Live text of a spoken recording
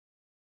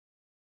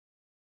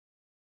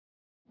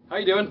How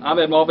you doing? I'm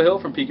Ed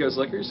Mulvihill from Pico's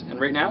Liquors, and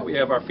right now we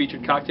have our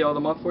featured cocktail of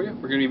the month for you.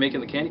 We're going to be making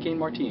the Candycane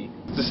Martini.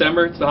 It's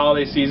December, it's the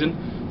holiday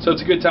season, so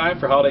it's a good time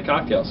for holiday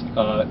cocktails.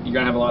 You're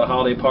going to have a lot of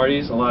holiday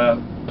parties, a lot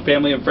of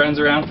family and friends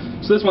around,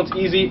 so this one's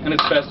easy, and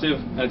it's festive,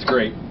 and it's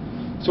great.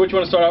 So what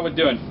you want to start out with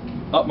doing?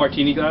 Up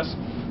martini glass.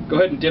 Go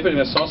ahead and dip it in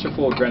a saucer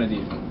full of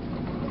grenadine.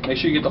 Make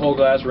sure you get the whole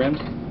glass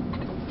rimmed.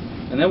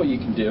 And then what you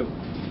can do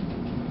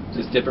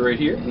is dip it right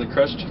here in the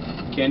crushed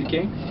candy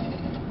cane,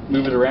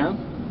 move it around,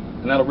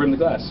 and that'll rim the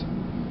glass.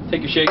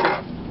 Take your shaker,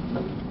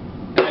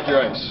 add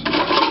your ice.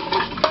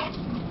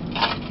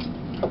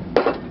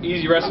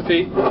 Easy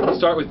recipe.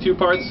 Start with 2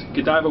 parts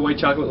Godiva white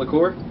chocolate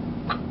liqueur.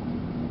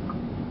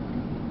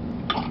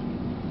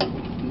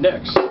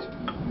 Next,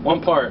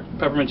 1 part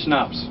peppermint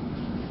schnapps.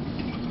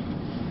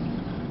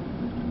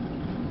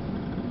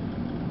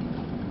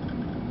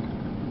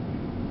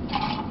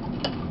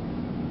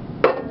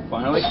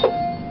 Finally,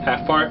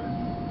 1/2 part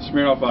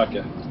Smirnoff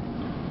vodka,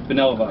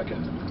 vanilla vodka.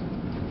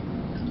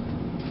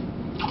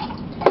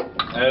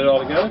 Add it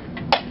all together,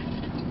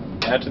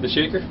 add to the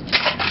shaker,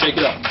 shake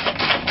it up.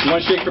 You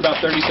want to shake for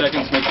about 30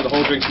 seconds, make sure the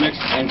whole drink's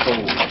mixed and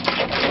cold.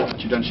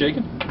 Once you're done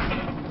shaking,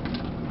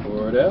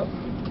 pour it out.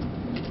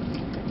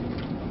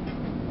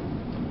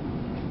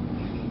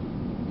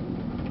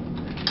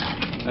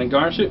 And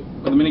garnish it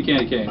with a mini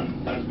candy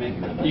cane.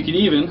 You can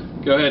even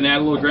go ahead and add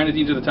a little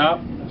grenadine to the top,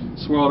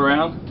 swirl it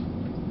around.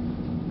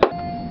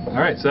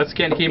 Alright, so that's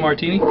the Candycane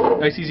Martini.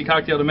 Nice easy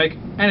cocktail to make,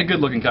 and a good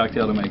looking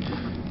cocktail to make.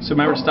 So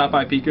remember to stop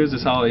by Pico's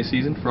this holiday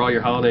season for all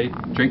your holiday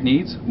drink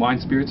needs, wine,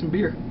 spirits, and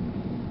beer.